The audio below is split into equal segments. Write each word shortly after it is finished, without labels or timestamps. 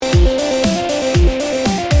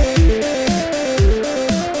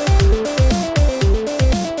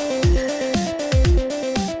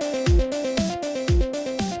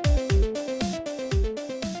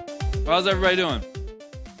everybody doing?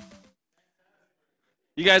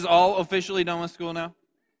 You guys all officially done with school now?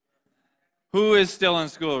 Who is still in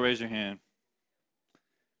school? Raise your hand.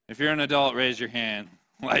 If you're an adult, raise your hand.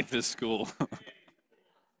 Life is school.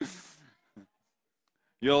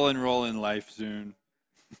 You'll enroll in life soon.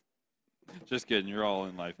 Just kidding, you're all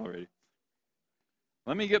in life already.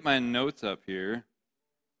 Let me get my notes up here.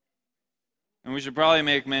 And we should probably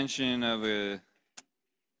make mention of a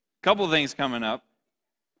couple of things coming up.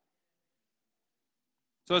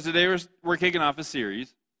 So today we're kicking off a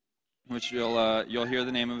series, which you'll hear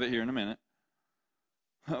the name of it here in a minute.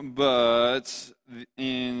 But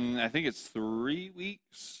in, I think it's 3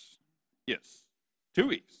 weeks. Yes, 2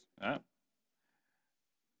 weeks.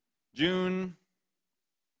 June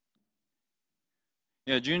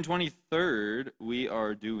 23rd, we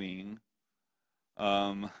are doing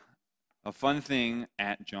a fun thing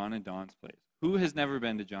at John and Don's place. Who has never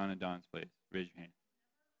been to John and Don's place? Raise your hand.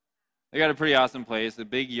 They got a pretty awesome place, a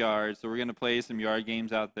big yard, so we're going to play some yard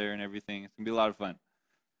games out there and everything. It's going to be a lot of fun.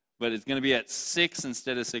 But it's going to be at 6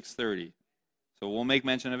 instead of 6:30. So we'll make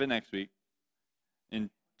mention of it next week. In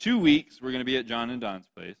 2 weeks, we're going to be at John and Don's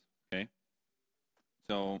place, okay?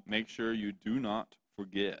 So make sure you do not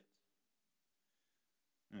forget.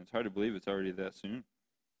 And it's hard to believe it's already that soon.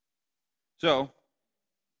 So,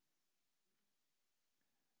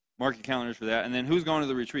 mark your calendars for that. And then who's going to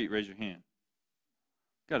the retreat? Raise your hand.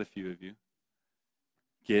 Got a few of you.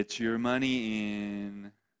 Get your money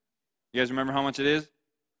in. You guys remember how much it is?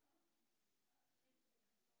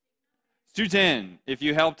 It's $210. If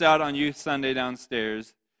you helped out on Youth Sunday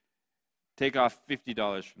downstairs, take off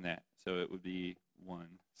 $50 from that. So it would be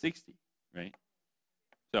 $160, right?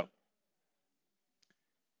 So,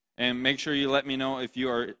 and make sure you let me know if you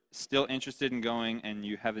are still interested in going and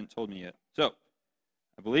you haven't told me yet. So,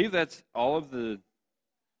 I believe that's all of the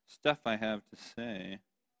stuff I have to say.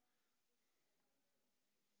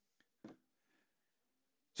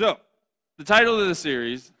 So, the title of the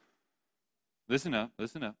series, listen up.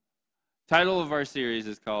 Title of our series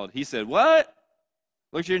is called, He Said What?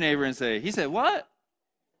 Look to your neighbor and say, He said what?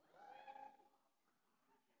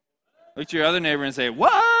 Look to your other neighbor and say,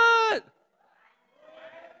 what?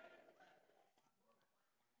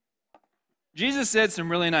 Jesus said some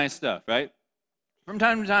really nice stuff, right? From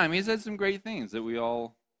time to time, he said some great things that we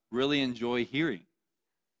all really enjoy hearing.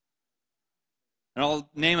 And I'll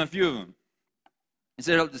name a few of them. He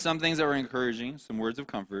said some things that were encouraging, some words of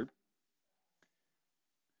comfort,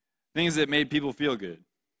 things that made people feel good.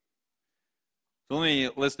 So let me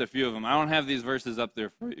list a few of them. I don't have these verses up there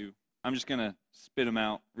for you. I'm just going to spit them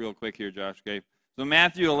out real quick here, Josh, okay? So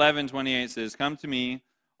Matthew 11:28 says, Come to me,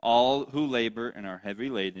 all who labor and are heavy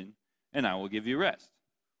laden, and I will give you rest.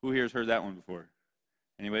 Who here has heard that one before?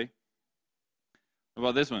 Anybody? What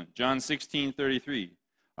about this one? John 16:33.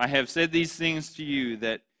 I have said these things to you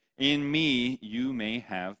that in me you may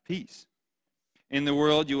have peace. In the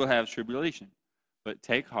world you will have tribulation. But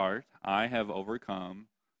take heart, I have overcome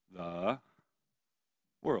the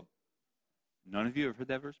world. None of you have heard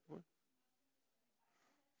that verse before?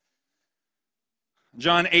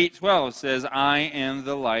 John 8:12 says, I am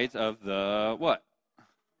the light of the what?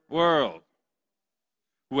 World.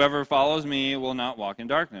 Whoever follows me will not walk in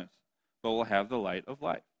darkness, but will have the light of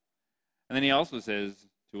life. And then he also says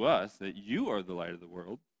to us that you are the light of the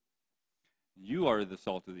world. You are the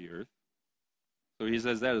salt of the earth. So he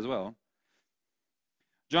says that as well.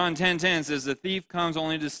 John 10:10 says, the thief comes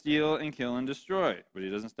only to steal and kill and destroy. But he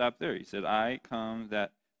doesn't stop there. He said, I come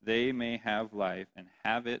that they may have life and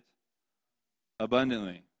have it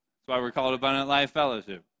abundantly. That's why we're called Abundant Life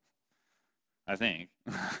Fellowship, I think.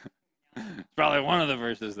 It's probably one of the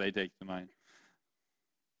verses they take to mind.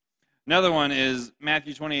 Another one is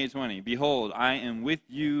Matthew 28:20. Behold, I am with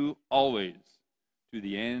you always to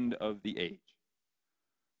the end of the age.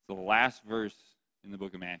 It's the last verse in the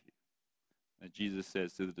book of Matthew that Jesus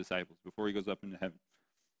says to the disciples before he goes up into heaven.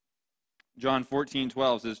 John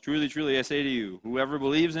 14:12 says, Truly, truly, I say to you, whoever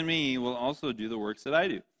believes in me will also do the works that I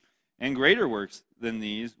do. And greater works than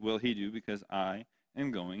these will he do because I am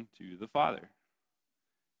going to the Father.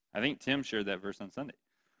 I think Tim shared that verse on Sunday.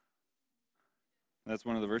 That's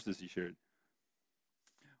one of the verses he shared.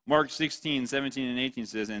 Mark 16:17 and 18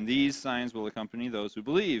 says, And these signs will accompany those who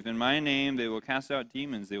believe. In my name they will cast out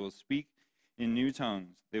demons. They will speak in new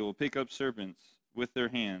tongues. They will pick up serpents with their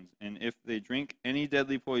hands. And if they drink any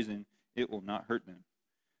deadly poison, it will not hurt them.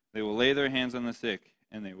 They will lay their hands on the sick,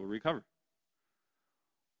 and they will recover.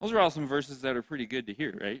 Those are all some verses that are pretty good to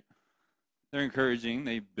hear, right? They're encouraging.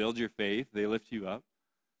 They build your faith. They lift you up.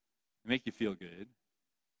 They make you feel good.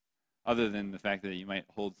 Other than the fact that you might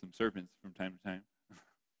hold some serpents from time to time.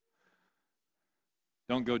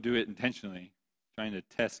 Don't go do it intentionally, trying to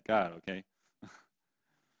test God, okay?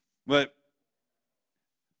 But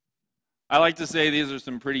I like to say these are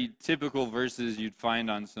some pretty typical verses you'd find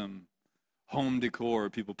on some home decor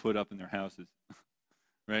people put up in their houses,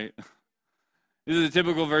 right? These are the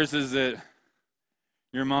typical verses that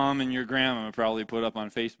your mom and your grandma probably put up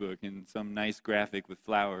on Facebook in some nice graphic with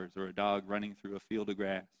flowers or a dog running through a field of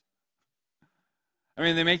grass. I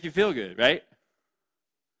mean, they make you feel good, right?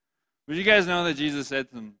 But you guys know that Jesus said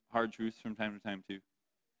some hard truths from time to time, too.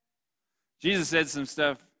 Jesus said some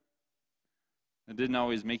stuff that didn't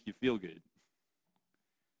always make you feel good.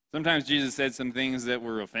 Sometimes Jesus said some things that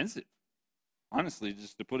were offensive. Honestly,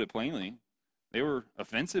 just to put it plainly, they were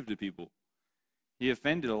offensive to people. He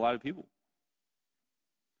offended a lot of people.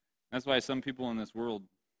 That's why some people in this world,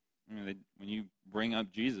 when you bring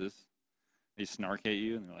up Jesus, they snark at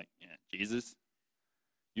you and they're like, yeah, Jesus?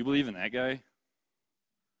 You believe in that guy?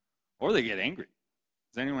 Or they get angry.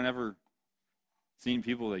 Has anyone ever seen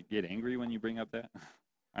people that get angry when you bring up that?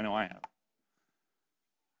 I know I have.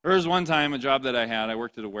 There was one time, a job that I had, I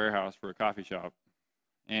worked at a warehouse for a coffee shop,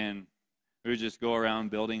 and we would just go around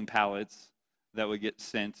building pallets that would get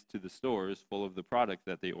sent to the stores full of the product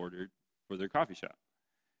that they ordered for their coffee shop.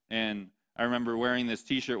 And I remember wearing this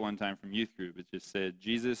t-shirt one time from youth group. It just said,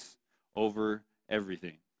 Jesus over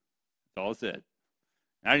everything. That's all it said.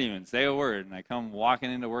 I didn't even say a word, and I come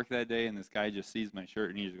walking into work that day, and this guy just sees my shirt,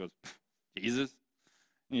 and he just goes, Jesus?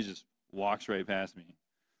 And he just walks right past me,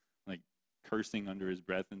 like cursing under his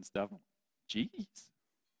breath and stuff. Jeez,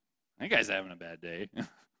 that guy's having a bad day.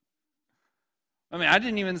 I mean, I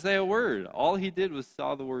didn't even say a word. All he did was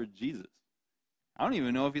saw the word Jesus. I don't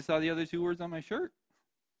even know if he saw the other two words on my shirt.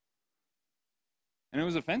 And it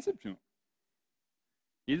was offensive to him.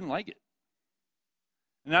 He didn't like it.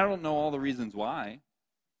 And I don't know all the reasons why.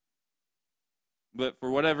 But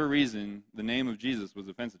for whatever reason, the name of Jesus was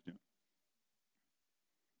offensive to him.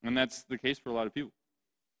 And that's the case for a lot of people.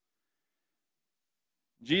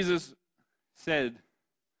 Jesus said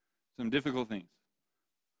some difficult things.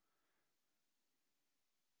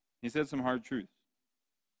 He said some hard truths.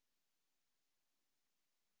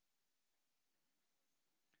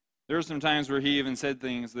 There were some times where he even said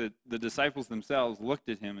things that the disciples themselves looked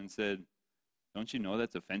at him and said, don't you know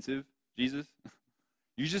that's offensive, Jesus?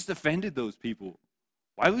 You just offended those people.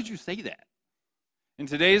 Why would you say that? In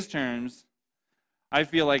today's terms, I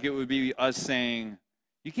feel like it would be us saying,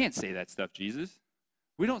 you can't say that stuff, Jesus.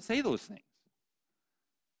 We don't say those things.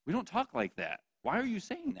 We don't talk like that. Why are you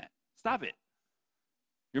saying that? Stop it.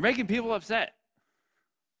 You're making people upset.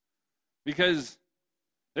 Because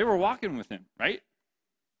they were walking with him, right?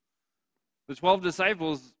 The 12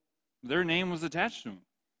 disciples, their name was attached to him.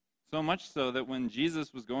 So much so that when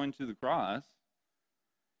Jesus was going to the cross,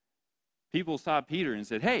 people saw Peter and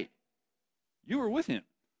said, hey, you were with him.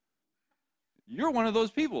 You're one of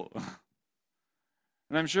those people.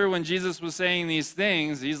 And I'm sure when Jesus was saying these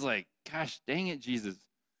things, he's like, gosh, dang it, Jesus.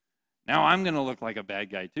 Now I'm going to look like a bad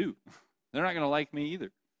guy too. They're not going to like me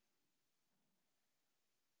either.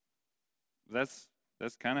 That's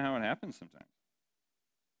kind of how it happens sometimes.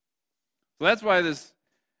 So that's why this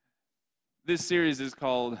series is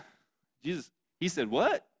called Jesus. He said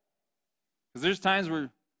what? Because there's times where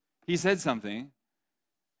he said something,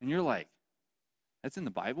 and you're like, that's in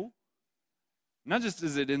the Bible? Not just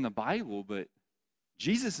is it in the Bible, but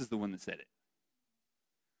Jesus is the one that said it.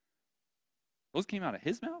 Those came out of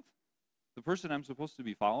his mouth? The person I'm supposed to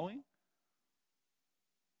be following?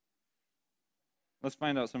 Let's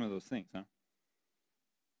find out some of those things, huh?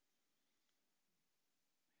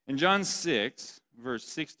 In John 6, verse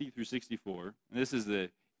 60 through 64, and this is the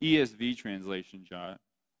ESV translation, Josh.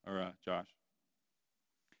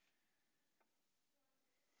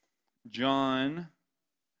 John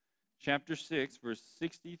chapter 6, verse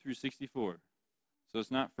 60 through 64. So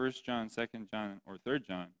it's not 1 John, 2 John, or 3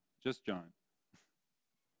 John, just John.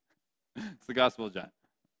 It's the Gospel of John.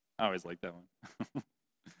 I always like that one.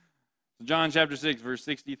 So John chapter 6, verse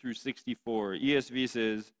 60 through 64. ESV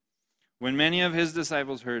says, when many of his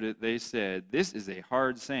disciples heard it, they said, this is a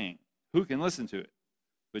hard saying. Who can listen to it?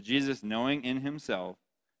 But Jesus, knowing in himself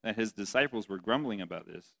that his disciples were grumbling about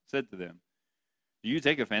this, said to them, do you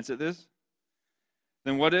take offense at this?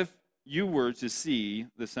 Then what if you were to see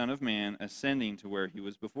the Son of Man ascending to where he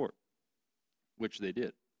was before? Which they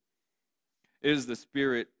did. It is the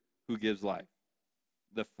Spirit who gives life.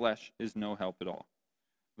 The flesh is no help at all.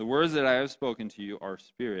 The words that I have spoken to you are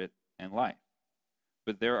spirit and life.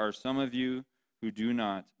 But there are some of you who do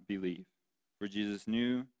not believe. For Jesus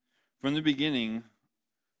knew from the beginning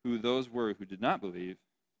who those were who did not believe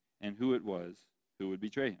and who it was who would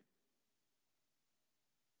betray him.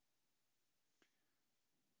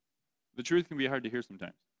 The truth can be hard to hear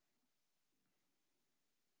sometimes.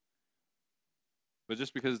 But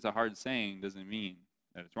just because it's a hard saying doesn't mean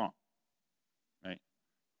that it's wrong. Right?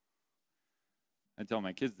 I tell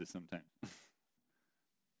my kids this sometimes.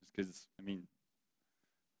 Just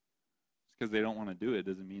because they don't want to do it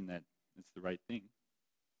doesn't mean that it's the right thing.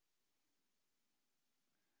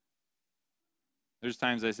 There's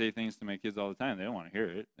times I say things to my kids all the time. They don't want to hear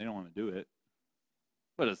it. They don't want to do it.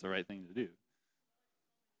 But it's the right thing to do.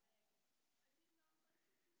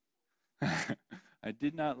 I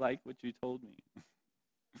did not like what you told me.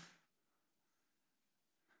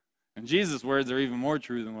 And Jesus' words are even more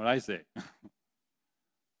true than what I say.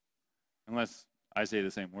 Unless I say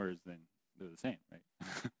the same words, then they're the same, right?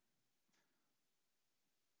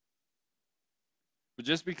 But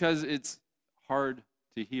just because it's hard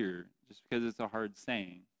to hear, just because it's a hard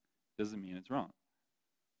saying, doesn't mean it's wrong.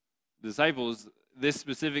 The disciples, this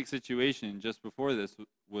specific situation just before this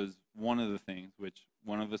was one of the things which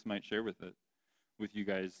one of us might share with you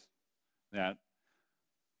guys, that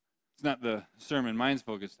it's not the sermon mine's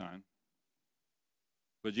focused on,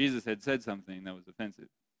 but Jesus had said something that was offensive.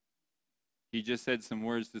 He just said some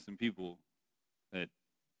words to some people that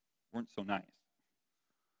weren't so nice.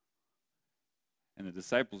 And the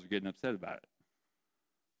disciples are getting upset about it.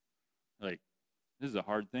 Like, this is a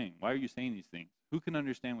hard thing. Why are you saying these things? Who can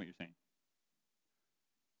understand what you're saying?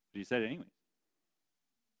 But he said it anyways.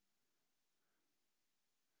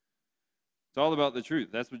 It's all about the truth.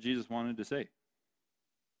 That's what Jesus wanted to say.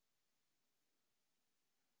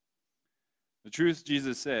 The truth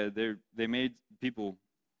Jesus said, they made people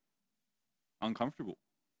uncomfortable.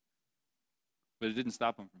 But it didn't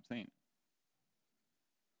stop them from saying it.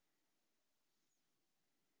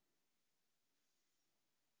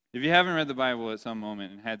 If you haven't read the Bible at some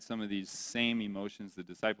moment and had some of these same emotions the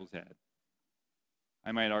disciples had,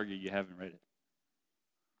 I might argue you haven't read it.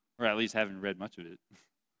 Or at least haven't read much of it.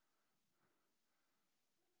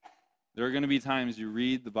 There are going to be times you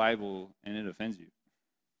read the Bible and it offends you.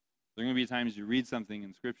 There are going to be times you read something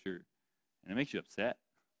in Scripture and it makes you upset.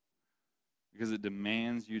 Because it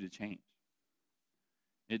demands you to change.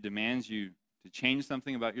 It demands you to change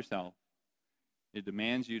something about yourself. It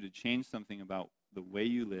demands you to change something about the way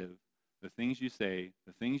you live, the things you say,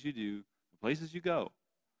 the things you do, the places you go.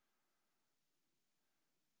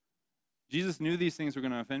 Jesus knew these things were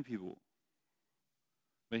going to offend people.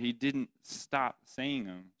 But he didn't stop saying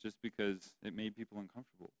them just because it made people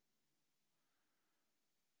uncomfortable.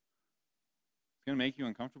 It's going to make you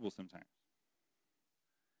uncomfortable sometimes.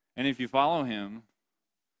 And if you follow him,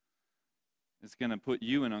 it's going to put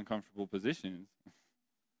you in uncomfortable positions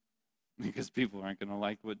because people aren't going to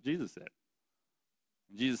like what Jesus said.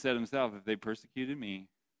 And Jesus said himself, if they persecuted me,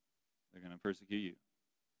 they're going to persecute you.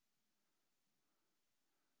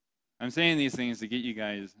 I'm saying these things to get you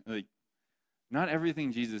guys, like, not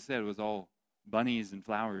everything Jesus said was all bunnies and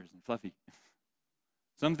flowers and fluffy.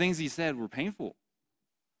 Some things he said were painful.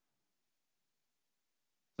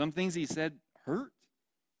 Some things he said hurt.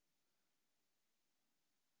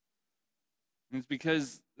 And it's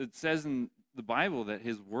because it says in the Bible that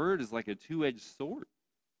his word is like a two-edged sword,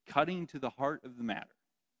 cutting to the heart of the matter,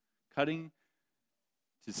 cutting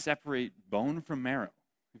to separate bone from marrow.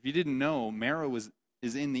 If you didn't know, marrow is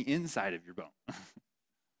in the inside of your bone.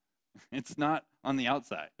 It's not on the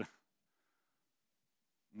outside. And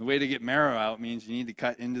the way to get marrow out means you need to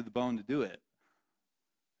cut into the bone to do it.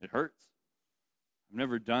 It hurts. I've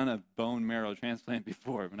never done a bone marrow transplant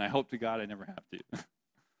before, and I hope to God I never have to.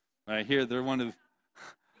 But I hear they're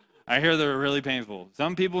really painful.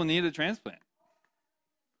 Some people need a transplant.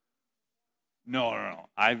 No.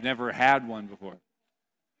 I've never had one before.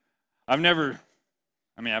 I've never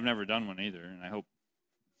done one either, and I hope,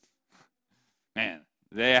 man,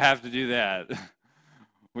 they have to do that.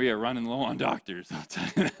 We are running low on doctors, I'll tell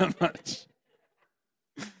you that much.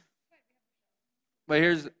 But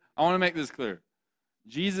I want to make this clear.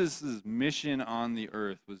 Jesus' mission on the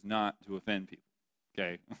earth was not to offend people,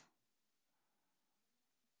 okay?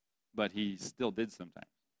 But he still did sometimes.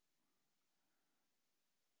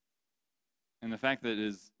 And the fact that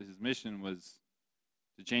his mission was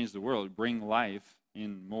to change the world, bring life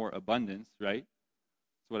in more abundance, right?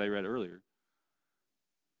 That's what I read earlier.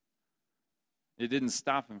 It didn't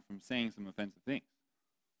stop him from saying some offensive things.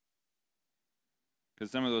 Because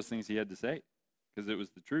some of those things he had to say, because it was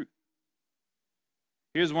the truth.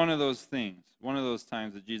 Here's one of those things, one of those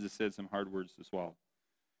times that Jesus said some hard words to swallow.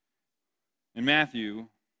 In Matthew,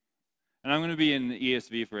 and I'm going to be in the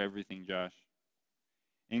ESV for everything, Josh.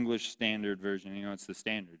 English Standard Version. You know, it's the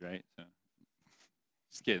standard, right? So,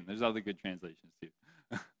 just kidding. There's other good translations, too.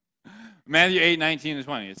 Matthew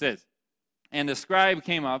 8:19-20. It says, And a scribe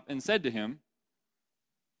came up and said to him,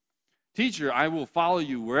 "Teacher, I will follow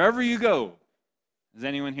you wherever you go." Has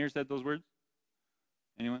anyone here said those words?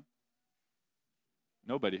 Anyone?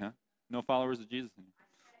 Nobody, huh? No followers of Jesus in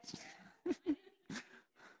here.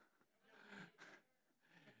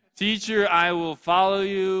 "Teacher, I will follow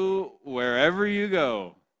you wherever you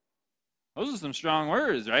go." Those are some strong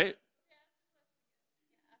words, right?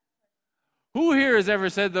 Who here has ever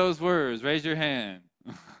said those words? Raise your hand.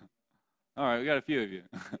 All right, we got a few of you.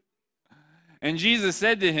 And Jesus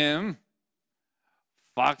said to him,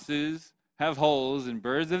 "Foxes have holes and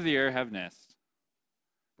birds of the air have nests,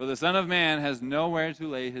 but the Son of Man has nowhere to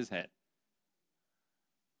lay his head."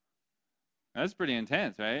 That's pretty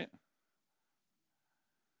intense, right?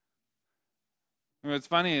 What's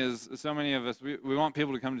funny is so many of us, we want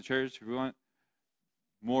people to come to church. We want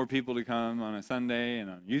more people to come on a Sunday and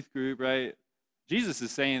on youth group, right? Jesus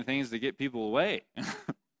is saying things to get people away,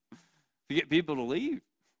 to get people to leave.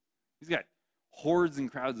 He's got hordes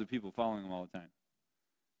and crowds of people following him all the time.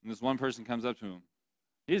 And this one person comes up to him.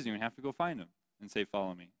 He doesn't even have to go find him and say,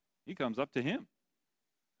 "Follow me." He comes up to him.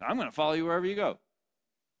 "I'm going to follow you wherever you go."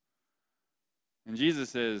 And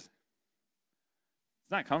Jesus says,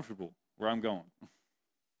 "It's not comfortable where I'm going.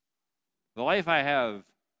 The life I have,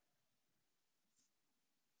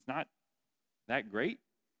 it's not that great.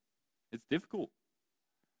 It's difficult.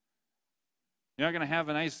 You're not going to have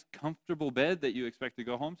a nice, comfortable bed that you expect to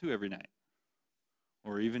go home to every night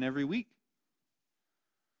or even every week.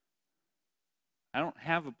 I don't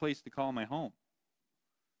have a place to call my home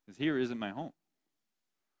because here isn't my home."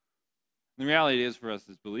 The reality is for us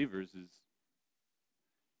as believers is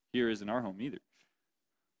here isn't our home either.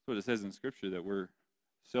 That's what it says in Scripture, that we're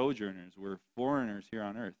sojourners, we're foreigners here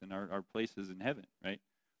on earth, and our place is in heaven, right?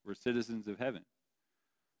 We're citizens of heaven.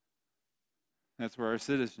 That's where our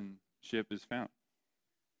citizenship is found.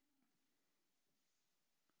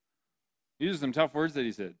 These are some tough words that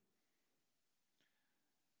he said.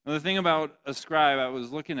 Now, the thing about a scribe, I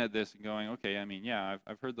was looking at this and going, okay, I mean, yeah,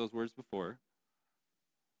 I've heard those words before.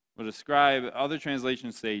 But a scribe, other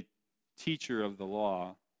translations say teacher of the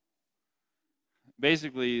law.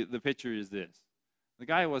 Basically, the picture is this. The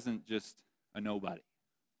guy wasn't just a nobody.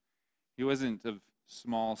 He wasn't of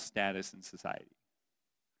small status in society.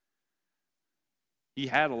 He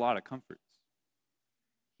had a lot of comforts.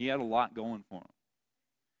 He had a lot going for him.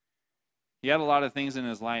 He had a lot of things in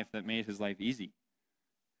his life that made his life easy.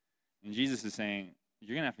 And Jesus is saying,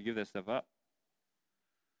 you're going to have to give that stuff up.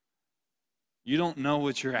 You don't know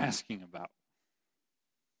what you're asking about.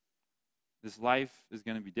 This life is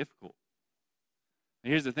going to be difficult. But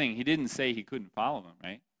here's the thing. He didn't say he couldn't follow him,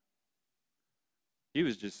 right? He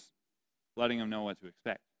was just letting him know what to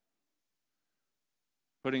expect.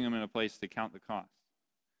 Putting him in a place to count the cost.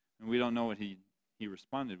 And we don't know what he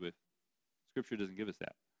responded with. Scripture doesn't give us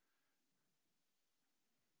that.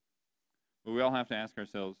 But we all have to ask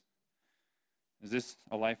ourselves, is this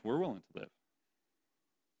a life we're willing to live?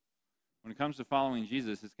 When it comes to following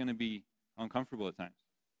Jesus, it's going to be uncomfortable at times.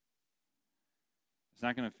 It's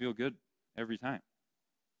not going to feel good every time,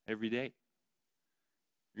 every day.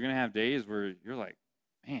 You're going to have days where you're like,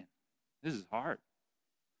 man, this is hard.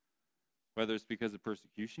 Whether it's because of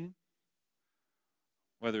persecution,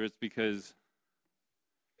 whether it's because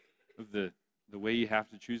of the way you have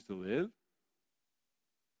to choose to live,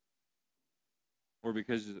 or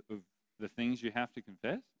because of the things you have to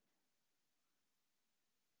confess.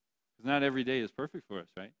 Because not every day is perfect for us,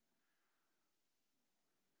 right?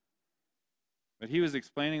 But he was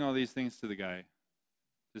explaining all these things to the guy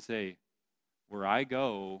to say, where I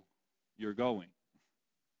go, you're going.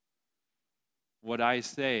 What I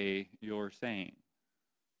say, you're saying.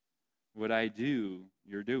 What I do,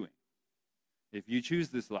 you're doing. If you choose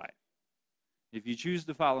this life, if you choose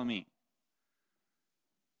to follow me,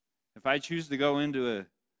 if I choose to go into a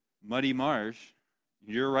muddy marsh,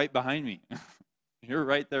 you're right behind me. You're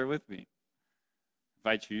right there with me. If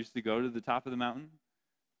I choose to go to the top of the mountain,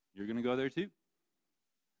 you're going to go there too.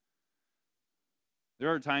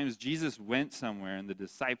 There are times Jesus went somewhere and the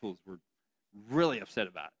disciples were really upset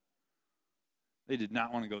about it. They did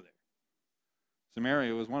not want to go there.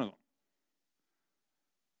 Samaria was one of them.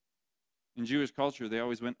 In Jewish culture, they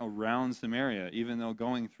always went around Samaria, even though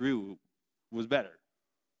going through was better.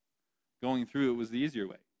 Going through it was the easier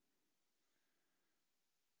way.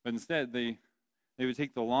 But instead, they would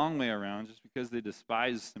take the long way around just because they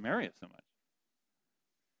despised Samaria so much.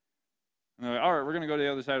 And they're like, all right, we're going to go to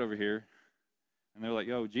the other side over here. And they're like,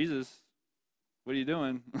 yo, Jesus, what are you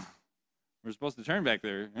doing? We're supposed to turn back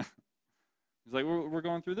there. He's like, we're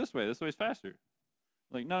going through this way. This way's faster.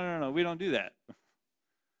 Like, no, we don't do that.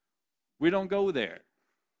 We don't go there.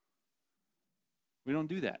 We don't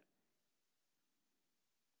do that.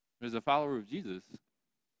 As a follower of Jesus,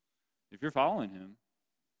 if you're following him,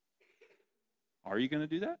 are you going to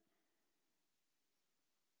do that?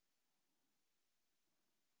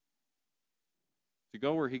 To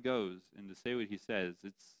go where he goes and to say what he says,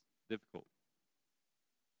 it's difficult.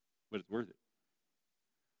 But it's worth it.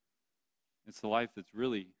 It's the life that's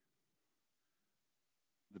really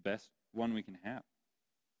the best one we can have.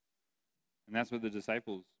 And that's what the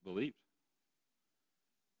disciples believed.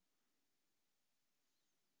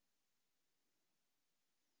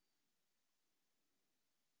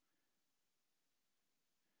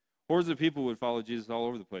 Hordes of people would follow Jesus all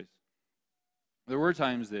over the place. There were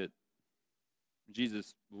times that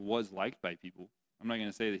Jesus was liked by people. I'm not going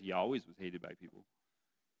to say that he always was hated by people.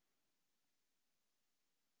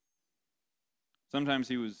 Sometimes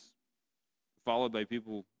he was followed by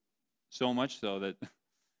people so much so that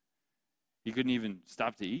he couldn't even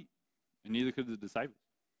stop to eat, and neither could the disciples.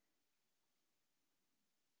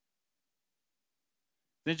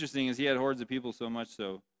 It's interesting is he had hordes of people so much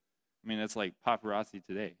so, I mean, that's like paparazzi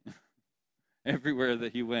today. Everywhere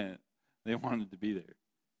that he went, they wanted to be there.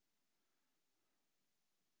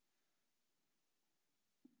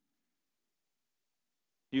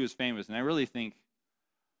 He was famous, and I really think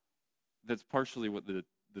that's partially what the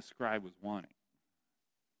scribe was wanting.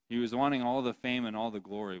 He was wanting all the fame and all the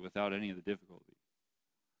glory without any of the difficulty,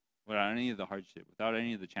 without any of the hardship, without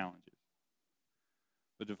any of the challenges.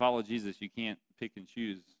 But to follow Jesus, you can't pick and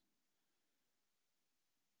choose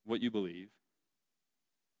what you believe,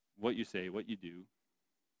 what you say, what you do.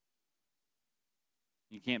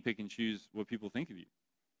 You can't pick and choose what people think of you,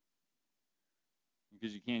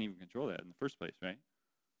 because you can't even control that in the first place, right?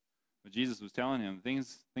 But Jesus was telling him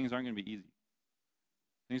things aren't going to be easy.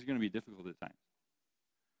 Things are going to be difficult at times.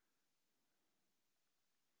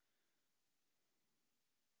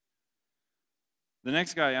 The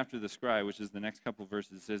next guy after the scribe, which is the next couple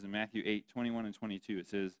verses, it says in Matthew 8:21 and 22, it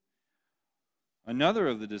says, another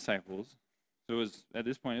of the disciples, so it was, at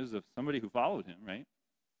this point, it was somebody who followed him, right?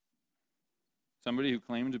 Somebody who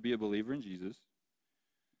claimed to be a believer in Jesus,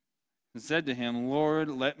 and said to him, Lord,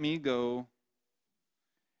 let me go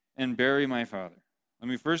and bury my father. Let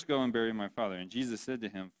me first go and bury my father. And Jesus said to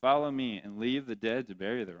him, follow me and leave the dead to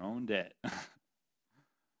bury their own dead.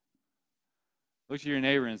 Look to your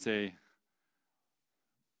neighbor and say,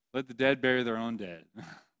 let the dead bury their own dead.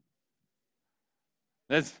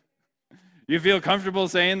 You feel comfortable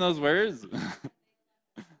saying those words?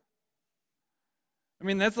 I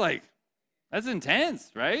mean, that's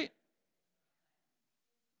intense, right?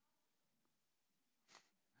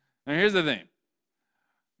 Now here's the thing.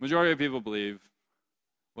 Majority of people believe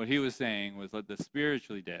what he was saying was let the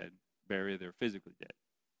spiritually dead bury their physically dead.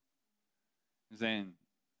 He's saying,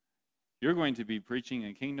 you're going to be preaching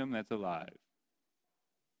a kingdom that's alive.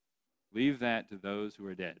 Leave that to those who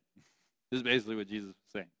are dead. This is basically what Jesus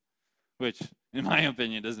was saying, which, in my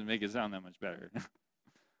opinion, doesn't make it sound that much better.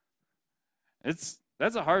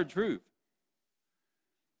 That's a hard truth.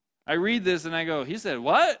 I read this and I go, he said,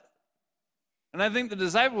 what? And I think the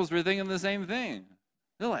disciples were thinking the same thing.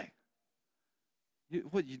 They're like, you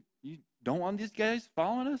don't want these guys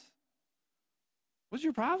following us? What's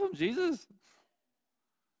your problem, Jesus?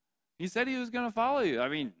 He said he was going to follow you. I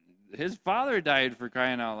mean, his father died, for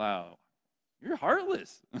crying out loud. You're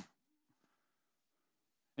heartless.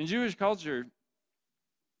 In Jewish culture,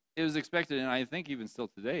 it was expected, and I think even still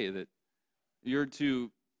today, that you're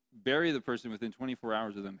to bury the person within 24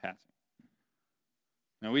 hours of them passing.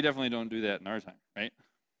 Now, we definitely don't do that in our time, right?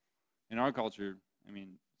 In our culture, I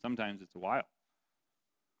mean, sometimes it's a while,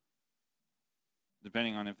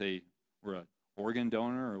 depending on if they were an organ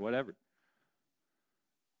donor or whatever.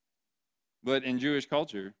 But in Jewish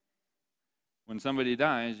culture, when somebody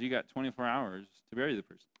dies, you got 24 hours to bury the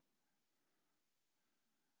person.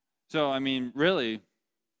 So, I mean, really,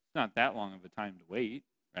 it's not that long of a time to wait,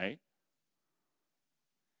 right?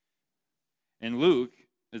 In Luke,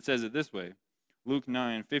 it says it this way. Luke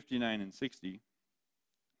 9:59 and 60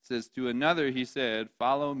 says, to another he said,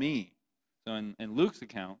 follow me. So in Luke's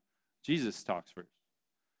account, Jesus talks first.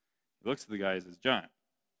 He looks at the guy and says, John,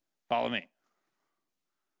 follow me.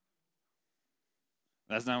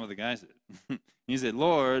 That's not what the guy said. He said,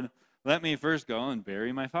 Lord, let me first go and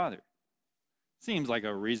bury my father. Seems like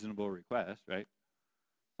a reasonable request, right?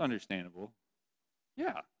 It's understandable.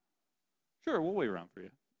 Yeah, sure, we'll wait around for you.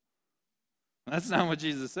 That's not what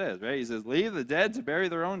Jesus says, right? He says, leave the dead to bury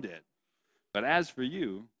their own dead. But as for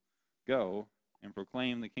you, go and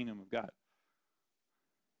proclaim the kingdom of God.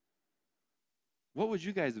 What would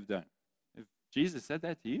you guys have done if Jesus said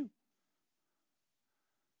that to you?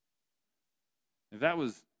 If that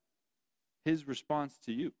was his response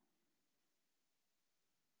to you?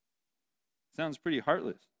 Sounds pretty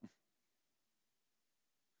heartless.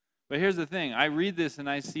 But here's the thing. I read this and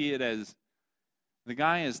I see it as the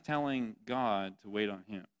guy is telling God to wait on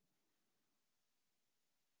him.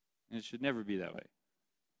 And it should never be that way,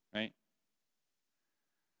 right?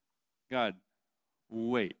 God,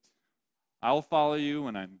 wait. I'll follow you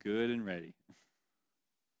when I'm good and ready.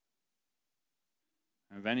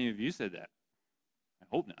 Have any of you said that? I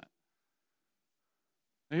hope not.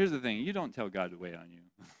 But here's the thing. You don't tell God to wait on you.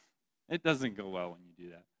 It doesn't go well when you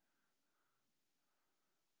do that.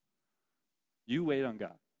 You wait on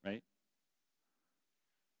God, right?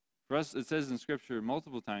 For us, it says in Scripture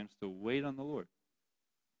multiple times to wait on the Lord.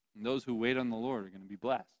 And those who wait on the Lord are going to be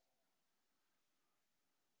blessed.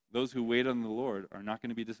 Those who wait on the Lord are not going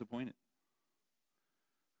to be disappointed.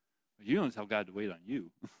 But you don't tell God to wait on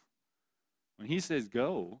you. When he says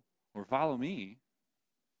go or follow me,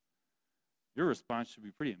 your response should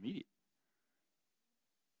be pretty immediate.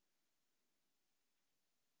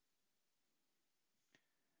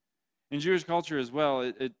 In Jewish culture as well,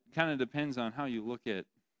 it kind of depends on how you look at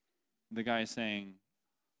the guy saying,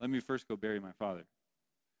 let me first go bury my father.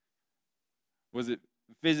 Was it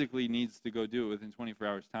physically needs to go do it within 24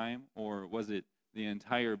 hours' time, or was it the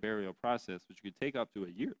entire burial process, which could take up to a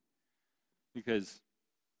year? Because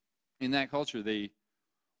in that culture, they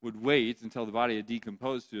would wait until the body had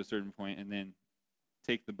decomposed to a certain point and then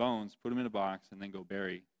take the bones, put them in a box, and then go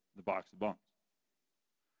bury the box of bones.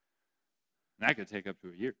 And that could take up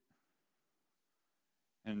to a year.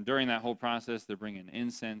 And during that whole process, they're bringing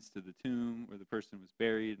incense to the tomb where the person was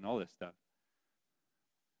buried and all this stuff.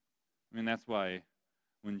 I mean, that's why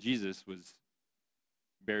when Jesus was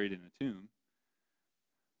buried in a tomb,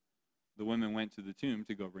 the women went to the tomb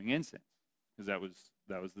to go bring incense, because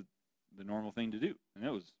that was the normal thing to do. And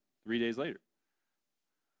that was 3 days later.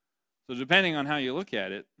 So depending on how you look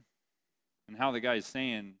at it and how the guy's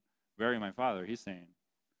saying, bury my father, he's saying,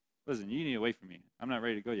 listen, you need to wait for me. I'm not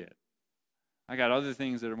ready to go yet. I got other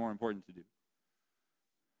things that are more important to do.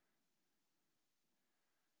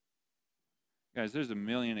 Guys, there's a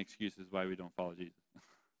million excuses why we don't follow Jesus.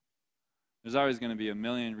 There's always going to be a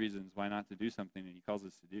million reasons why not to do something that he calls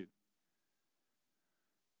us to do.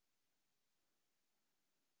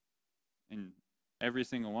 And every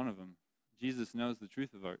single one of them, Jesus knows the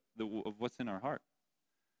truth of what's in our heart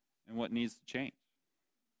and what needs to change.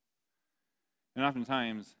 And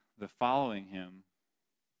oftentimes, the following him,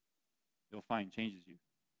 you'll find changes you.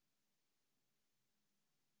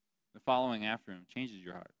 The following after him changes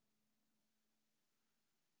your heart.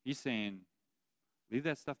 He's saying, leave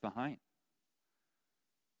that stuff behind.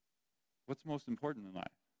 What's most important in life?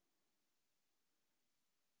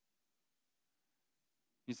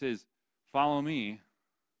 He says, follow me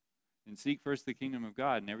and seek first the kingdom of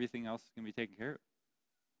God, and everything else can be taken care of.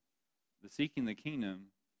 The seeking the kingdom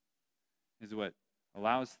is what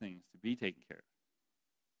allows things to be taken care of.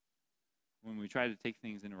 When we try to take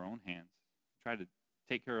things in our own hands, try to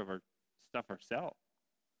take care of our stuff ourselves,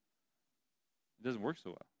 it doesn't work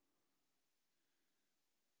so well.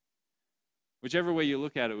 Whichever way you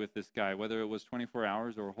look at it with this guy, whether it was 24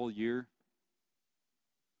 hours or a whole year,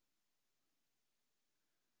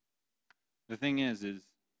 the thing is,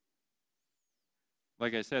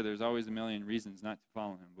 like I said, there's always a million reasons not to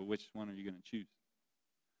follow him, but which one are you going to choose?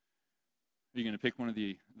 Are you going to pick one of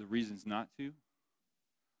the reasons not to?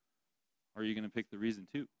 Or are you going to pick the reason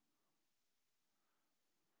to?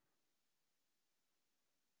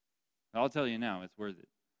 I'll tell you now, it's worth it.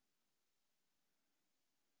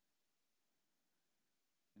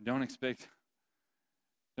 And don't expect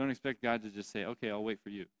God to just say, okay, I'll wait for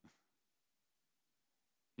you.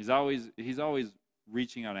 He's always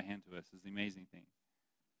reaching out a hand to us, is the amazing thing.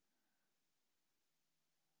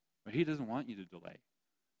 But he doesn't want you to delay.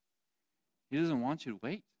 He doesn't want you to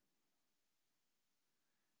wait.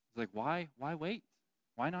 It's like, why wait?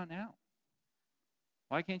 Why not now?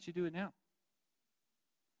 Why can't you do it now?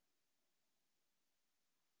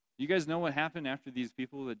 You guys know what happened after these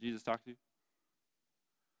people that Jesus talked to?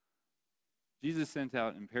 Jesus sent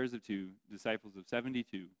out in pairs of 2 disciples of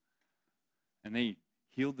 72, and they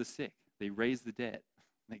healed the sick. They raised the dead.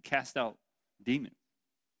 They cast out demons.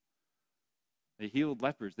 They healed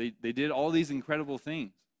lepers. They did all these incredible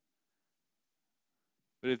things.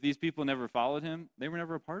 But if these people never followed him, they were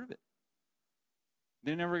never a part of it.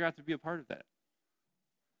 They never got to be a part of that.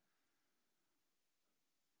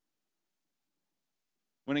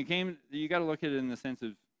 When it came, you got to look at it in the sense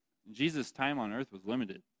of Jesus' time on earth was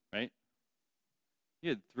limited, right? He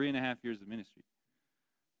had 3.5 years of ministry.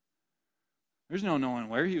 There's no knowing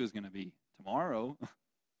where he was going to be tomorrow.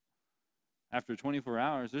 after 24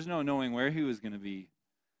 hours. There's no knowing where he was going to be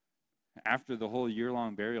after the whole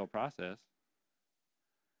year-long burial process.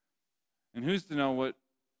 And who's to know what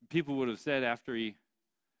people would have said after he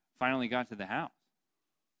finally got to the house?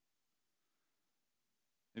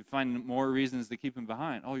 They'd find more reasons to keep him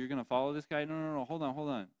behind. Oh, you're going to follow this guy? No, hold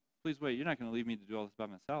on. Please wait. You're not going to leave me to do all this by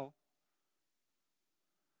myself.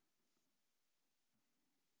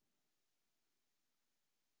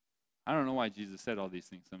 I don't know why Jesus said all these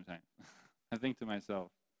things sometimes. I think to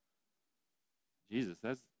myself, Jesus,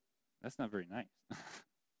 that's not very nice.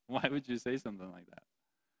 Why would you say something like that?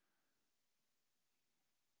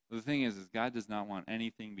 But the thing is God does not want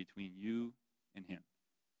anything between you and him.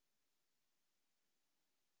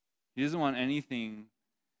 He doesn't want anything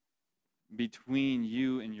between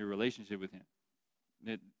you and your relationship with him.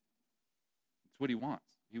 It's what he wants.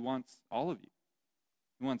 He wants all of you.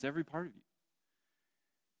 He wants every part of you.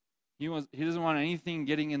 He doesn't want anything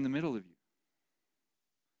getting in the middle of you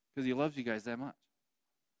because he loves you guys that much.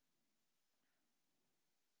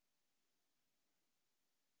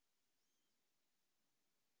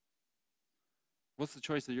 What's the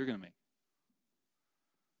choice that you're going to make?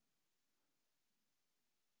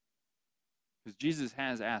 Because Jesus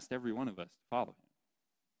has asked every one of us to follow him.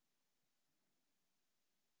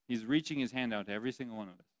 He's reaching his hand out to every single one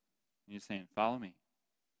of us. And he's saying, follow me.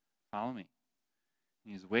 Follow me.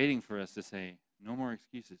 And he's waiting for us to say, no more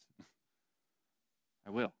excuses.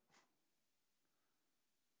 I will.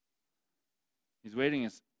 He's waiting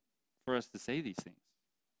for us to say these things.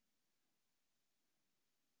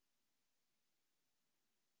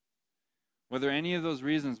 Whether any of those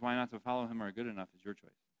reasons why not to follow him are good enough is your choice.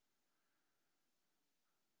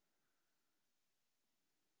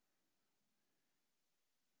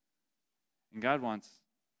 And God wants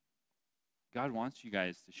you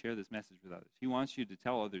guys to share this message with others. He wants you to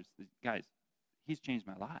tell others, guys, he's changed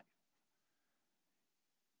my life.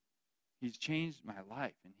 He's changed my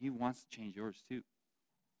life, and he wants to change yours too.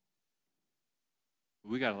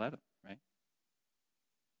 But we got to let him, right?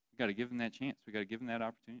 We got to give him that chance. We got to give him that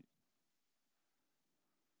opportunity.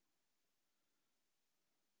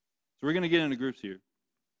 So we're going to get into groups here.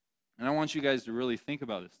 And I want you guys to really think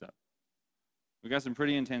about this stuff. We got some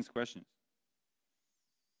pretty intense questions.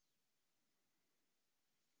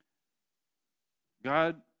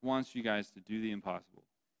 God wants you guys to do the impossible.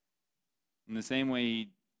 In the same way he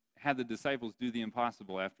had the disciples do the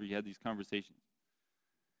impossible after he had these conversations.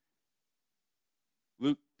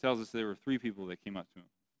 Luke tells us there were 3 people that came up to him.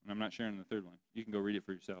 And I'm not sharing the third one. You can go read it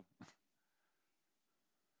for yourself.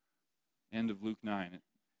 End of Luke 9.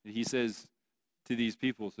 He says to these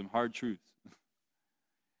people some hard truths.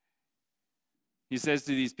 He says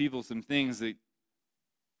to these people some things that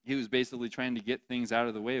he was basically trying to get things out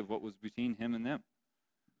of the way of what was between him and them.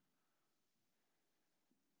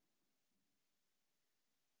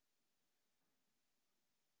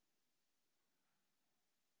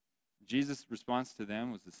 Jesus' response to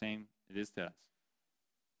them was the same it is to us.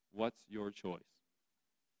 What's your choice?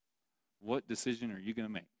 What decision are you going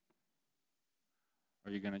to make?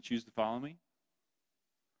 Are you going to choose to follow me?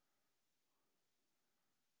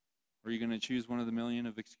 Or are you going to choose one of the million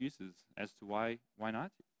of excuses as to why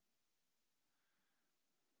not to?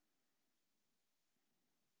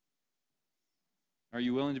 Are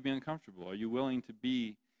you willing to be uncomfortable? Are you willing to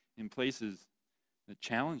be in places that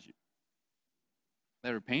challenge you,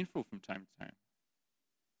 that are painful from time to time?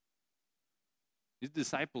 These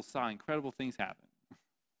disciples saw incredible things happen.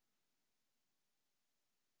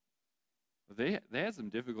 But they had some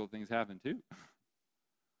difficult things happen too.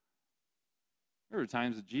 There were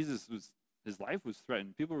times that his life was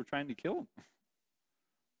threatened. People were trying to kill him.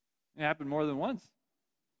 It happened more than once.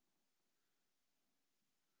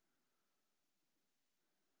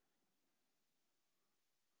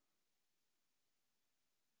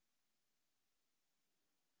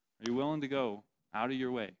 Are you willing to go out of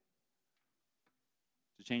your way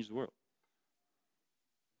to change the world?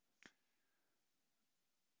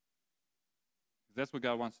 Because that's what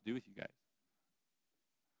God wants to do with you guys.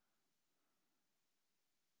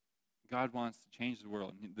 God wants to change the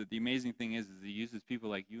world. And the amazing thing is he uses people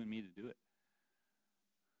like you and me to do it.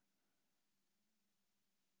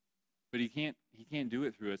 But he can't do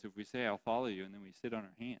it through us if we say, I'll follow you, and then we sit on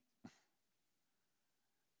our hands.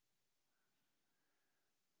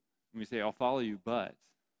 And we say, I'll follow you, but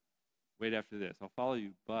wait after this. I'll follow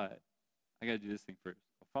you, but I got to do this thing first.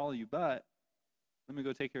 I'll follow you, but let me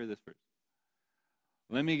go take care of this first.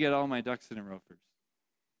 Let me get all my ducks in a row first.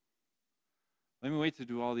 Let me wait to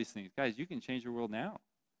do all these things. Guys, you can change your world now.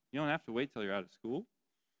 You don't have to wait till you're out of school.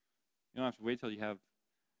 You don't have to wait till you have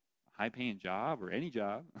a high-paying job or any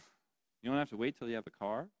job. You don't have to wait till you have a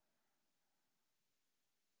car.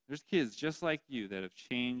 There's kids just like you that have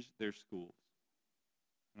changed their schools.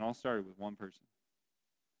 And all started with one person.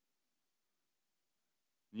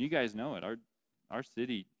 And you guys know it. Our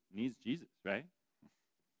city needs Jesus, right?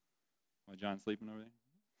 Why, John's sleeping over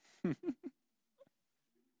there?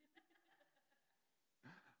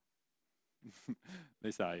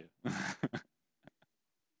 They saw you.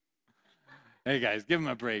 Hey, guys, give him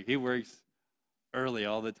a break. He works early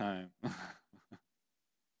all the time.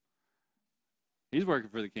 He's working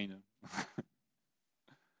for the kingdom.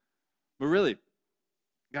 But really,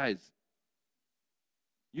 guys,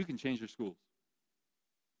 you can change your schools.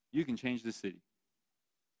 You can change the city.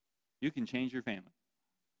 You can change your family.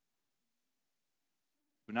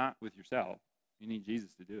 But not with yourself. You need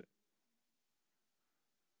Jesus to do it.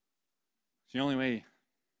 It's the only way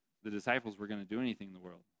the disciples were going to do anything in the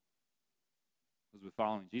world was with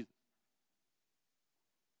following Jesus.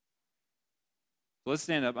 So let's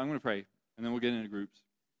stand up. I'm going to pray, and then we'll get into groups.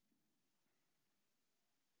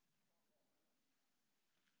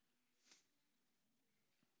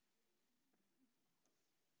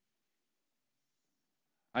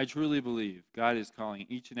 I truly believe God is calling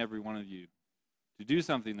each and every one of you to do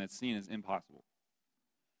something that's seen as impossible.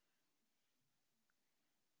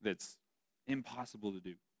 That's impossible to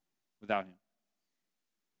do without Him.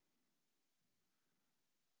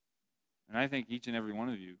 And I think each and every one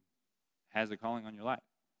of you has a calling on your life.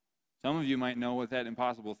 Some of you might know what that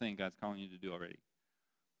impossible thing God's calling you to do already.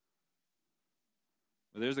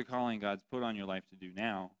 But there's a calling God's put on your life to do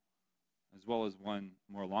now, as well as one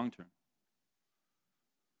more long-term.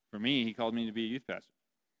 For me, He called me to be a youth pastor.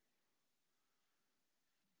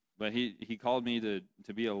 But he called me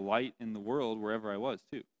to be a light in the world wherever I was,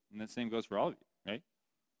 too. And the same goes for all of you, right?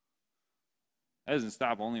 That doesn't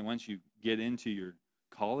stop only once you get into your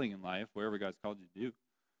calling in life, wherever God's called you to do.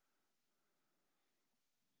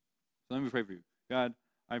 So let me pray for you. God,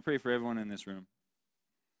 I pray for everyone in this room.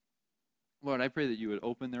 Lord, I pray that you would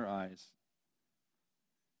open their eyes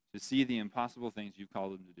to see the impossible things you've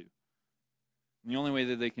called them to do. And the only way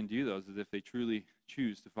that they can do those is if they truly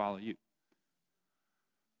choose to follow you.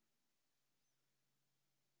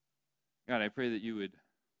 God, I pray that you would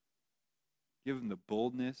give them the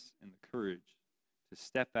boldness and the courage to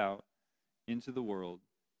step out into the world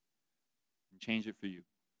and change it for you.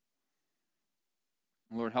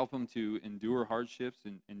 And Lord, help them to endure hardships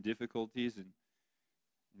and difficulties and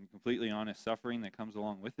completely honest suffering that comes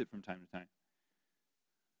along with it from time to time.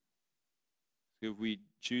 So if we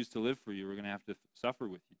choose to live for you, we're going to have to suffer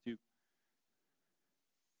with you too.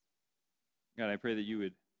 God, I pray that you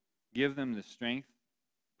would give them the strength,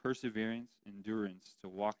 perseverance, endurance to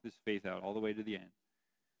walk this faith out all the way to the end.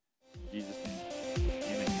 In Jesus' name.